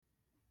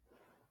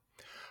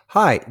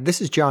Hi,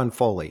 this is John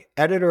Foley,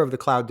 editor of the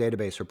Cloud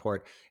Database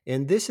Report,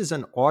 and this is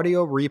an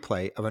audio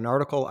replay of an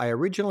article I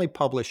originally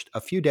published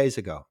a few days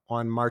ago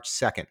on March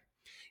 2nd.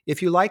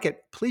 If you like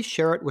it, please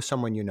share it with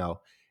someone you know,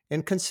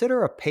 and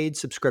consider a paid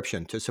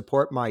subscription to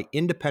support my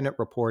independent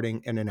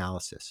reporting and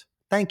analysis.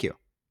 Thank you.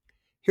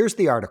 Here's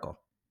the article.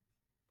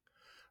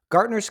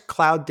 Gartner's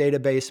Cloud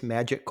Database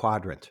Magic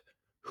Quadrant.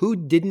 Who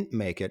didn't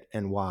make it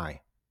and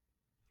why?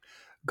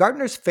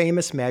 Gartner's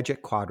famous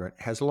Magic Quadrant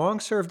has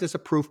long served as a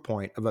proof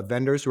point of a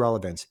vendor's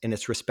relevance in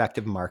its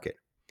respective market.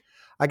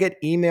 I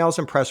get emails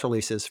and press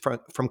releases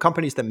from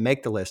companies that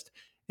make the list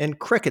and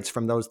crickets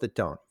from those that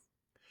don't.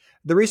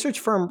 The research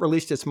firm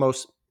released its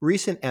most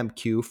recent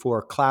MQ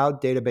for cloud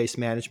database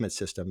management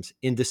systems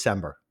in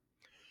December.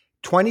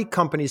 20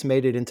 companies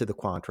made it into the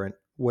quadrant,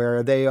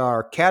 where they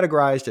are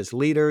categorized as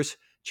leaders,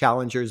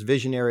 challengers,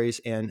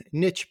 visionaries, and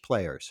niche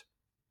players.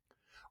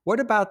 What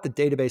about the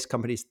database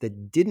companies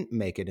that didn't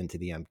make it into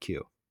the MQ?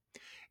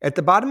 At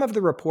the bottom of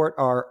the report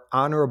are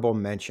honorable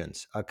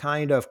mentions, a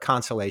kind of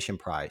consolation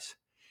prize.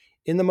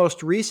 In the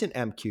most recent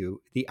MQ,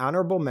 the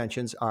honorable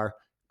mentions are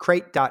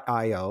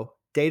Crate.io,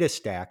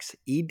 DataStax,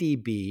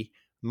 EDB,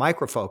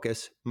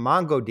 Microfocus,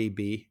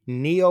 MongoDB,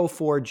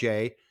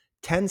 Neo4j,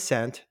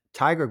 Tencent,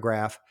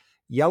 TigerGraph,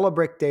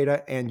 Yellowbrick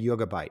Data, and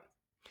Yugabyte.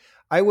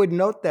 I would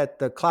note that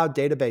the Cloud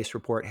Database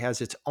Report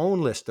has its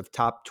own list of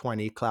top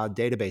 20 cloud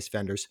database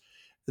vendors.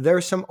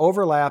 There's some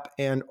overlap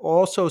and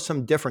also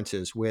some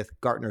differences with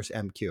Gartner's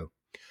MQ.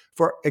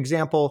 For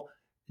example,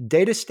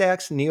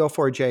 DataStax,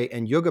 Neo4j,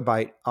 and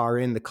Yugabyte are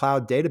in the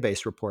Cloud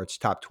Database Report's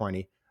top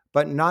 20,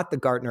 but not the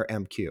Gartner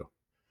MQ.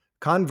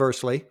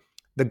 Conversely,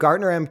 the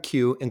Gartner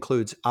MQ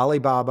includes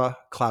Alibaba,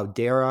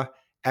 Cloudera,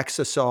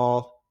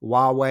 Exasol,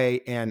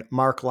 Huawei, and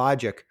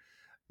MarkLogic,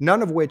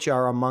 none of which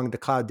are among the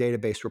Cloud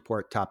Database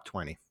Report top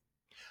 20.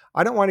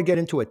 I don't want to get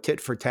into a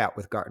tit for tat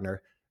with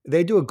Gartner.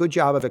 They do a good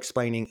job of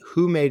explaining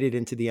who made it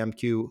into the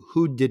MQ,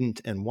 who didn't,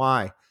 and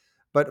why.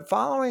 But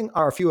following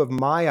are a few of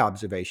my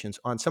observations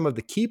on some of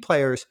the key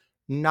players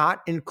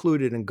not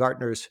included in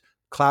Gartner's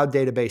Cloud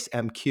Database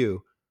MQ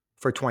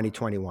for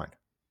 2021.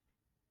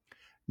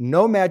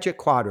 No Magic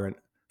Quadrant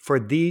for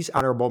these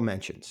honorable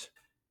mentions.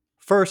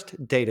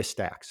 First,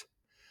 DataStax.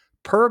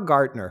 Per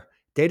Gartner,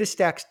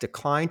 DataStax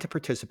declined to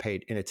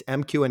participate in its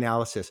MQ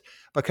analysis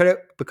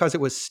because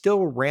it was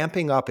still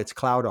ramping up its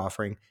cloud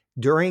offering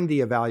during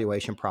the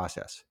evaluation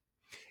process.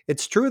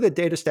 It's true that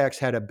DataStax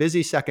had a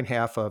busy second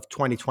half of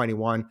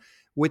 2021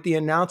 with the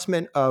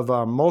announcement of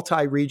a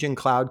multi-region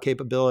cloud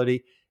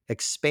capability,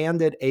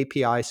 expanded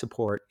API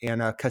support,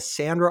 and a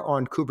Cassandra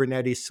on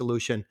Kubernetes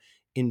solution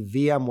in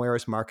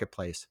VMware's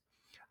marketplace.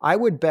 I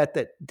would bet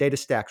that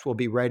DataStax will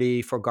be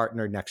ready for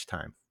Gartner next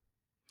time.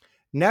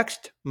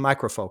 Next,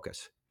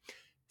 Microfocus.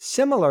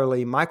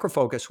 Similarly,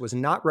 Microfocus was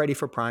not ready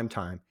for prime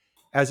time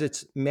as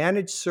its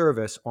managed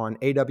service on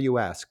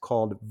AWS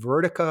called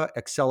Vertica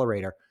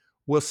Accelerator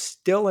was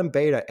still in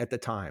beta at the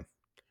time,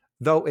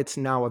 though it's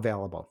now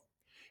available.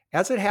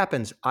 As it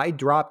happens, I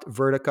dropped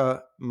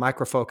Vertica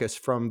Microfocus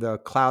from the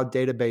Cloud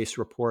Database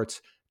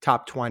Report's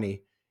top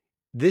 20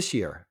 this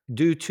year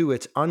due to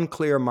its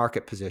unclear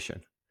market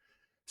position.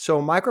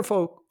 So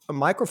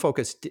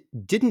Microfocus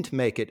didn't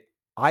make it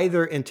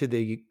either into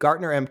the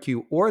Gartner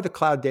MQ or the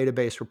Cloud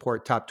Database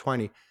Report top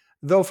 20,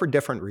 though for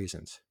different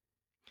reasons.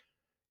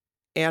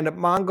 And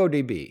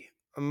MongoDB.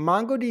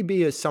 MongoDB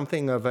is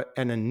something of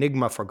an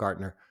enigma for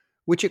Gartner,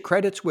 which it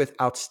credits with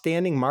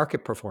outstanding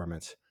market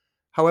performance.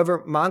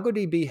 However,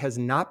 MongoDB has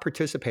not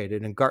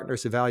participated in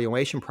Gartner's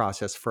evaluation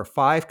process for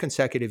 5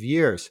 consecutive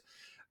years,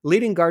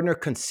 leading Gartner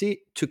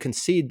to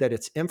concede that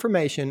its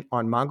information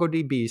on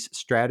MongoDB's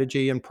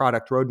strategy and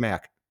product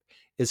roadmap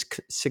is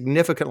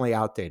significantly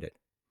outdated.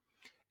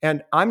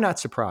 And I'm not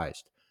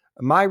surprised.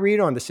 My read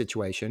on the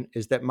situation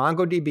is that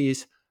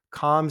MongoDB's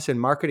comms and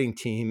marketing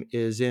team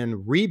is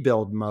in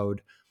rebuild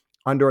mode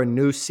under a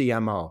new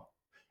CMO.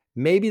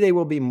 Maybe they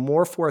will be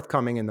more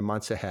forthcoming in the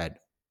months ahead.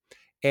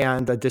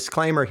 And a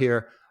disclaimer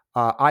here,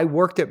 I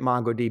worked at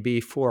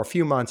MongoDB for a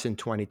few months in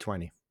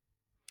 2020.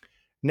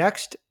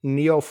 Next,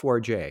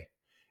 Neo4j.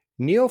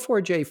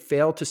 Neo4j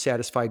failed to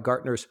satisfy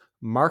Gartner's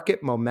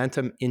Market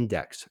Momentum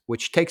Index,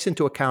 which takes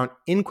into account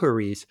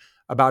inquiries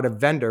about a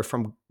vendor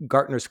from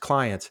Gartner's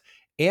clients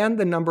and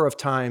the number of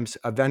times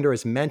a vendor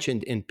is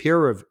mentioned in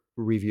peer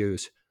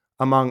reviews,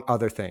 among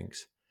other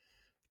things.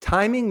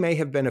 Timing may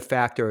have been a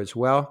factor as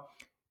well.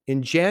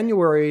 In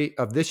January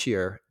of this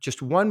year,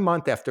 just 1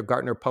 month after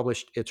Gartner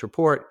published its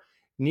report,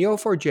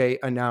 Neo4j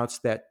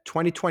announced that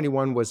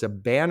 2021 was a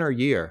banner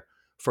year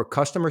for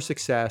customer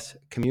success,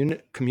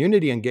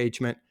 community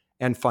engagement,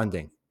 and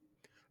funding.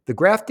 The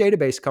graph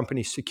database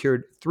company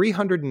secured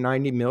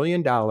 $390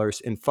 million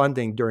in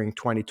funding during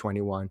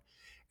 2021,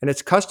 and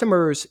its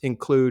customers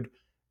include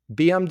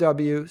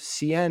BMW,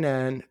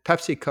 CNN,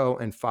 PepsiCo,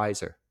 and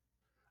Pfizer.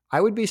 I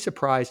would be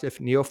surprised if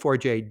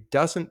Neo4j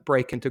doesn't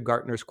break into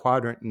Gartner's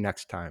quadrant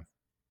next time.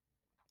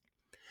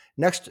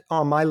 Next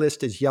on my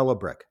list is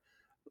Yellowbrick.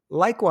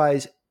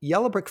 Likewise,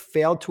 Yellowbrick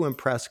failed to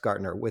impress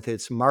Gartner with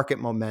its market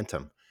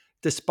momentum,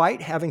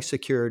 despite having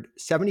secured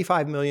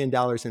 $75 million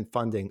in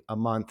funding a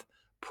month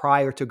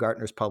prior to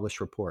Gartner's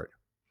published report.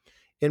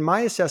 In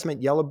my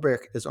assessment,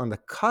 Yellowbrick is on the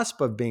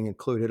cusp of being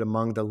included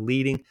among the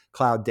leading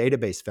cloud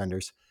database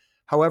vendors.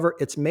 However,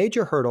 its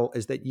major hurdle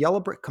is that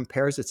Yellowbrick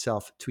compares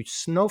itself to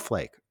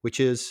Snowflake, which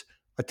is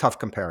a tough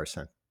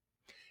comparison.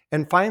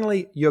 And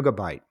finally,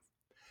 Yugabyte.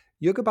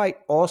 Yugabyte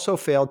also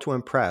failed to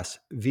impress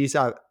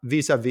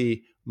vis-a-vis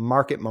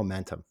market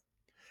momentum.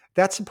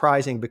 That's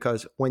surprising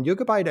because when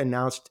Yugabyte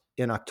announced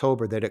in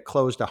October that it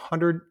closed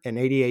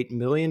 $188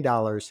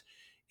 million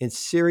in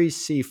Series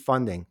C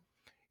funding,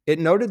 it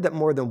noted that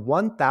more than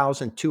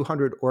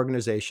 1,200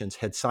 organizations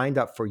had signed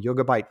up for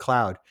Yugabyte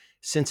Cloud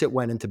since it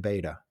went into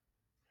beta.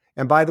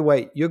 And by the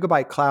way,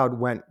 Yugabyte Cloud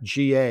went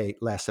GA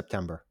last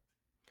September.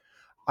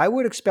 I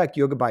would expect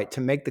Yugabyte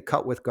to make the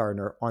cut with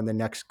Gartner on the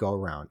next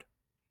go-round.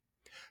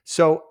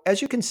 So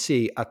as you can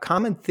see, a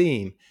common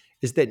theme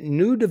is that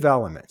new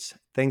developments,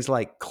 things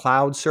like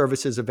cloud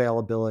services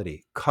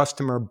availability,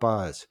 customer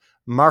buzz,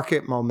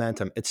 market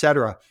momentum,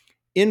 etc.,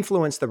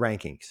 influence the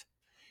rankings.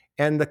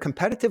 And the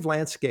competitive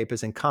landscape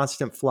is in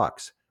constant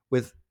flux,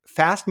 with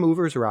fast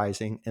movers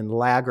rising and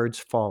laggards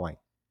falling.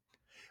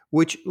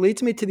 Which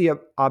leads me to the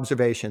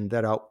observation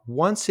that a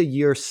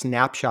once-a-year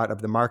snapshot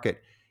of the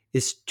market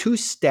is too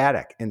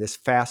static in this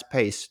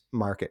fast-paced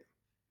market.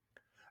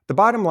 The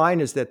bottom line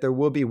is that there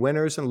will be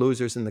winners and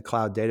losers in the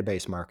cloud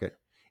database market.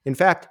 In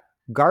fact,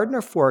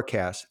 Gartner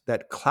forecasts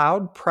that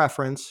cloud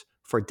preference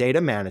for data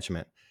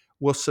management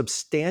will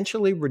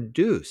substantially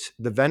reduce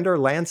the vendor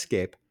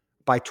landscape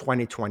by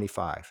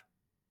 2025.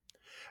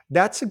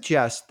 That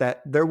suggests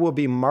that there will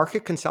be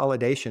market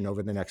consolidation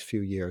over the next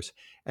few years,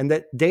 and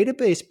that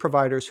database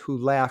providers who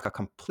lack a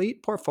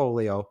complete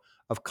portfolio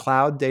of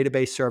cloud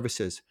database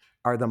services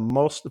are the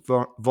most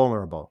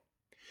vulnerable.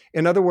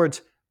 In other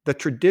words, the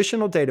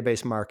traditional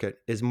database market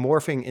is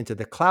morphing into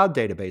the cloud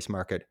database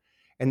market,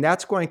 and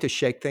that's going to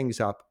shake things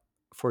up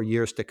for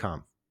years to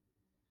come.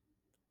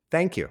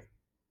 Thank you.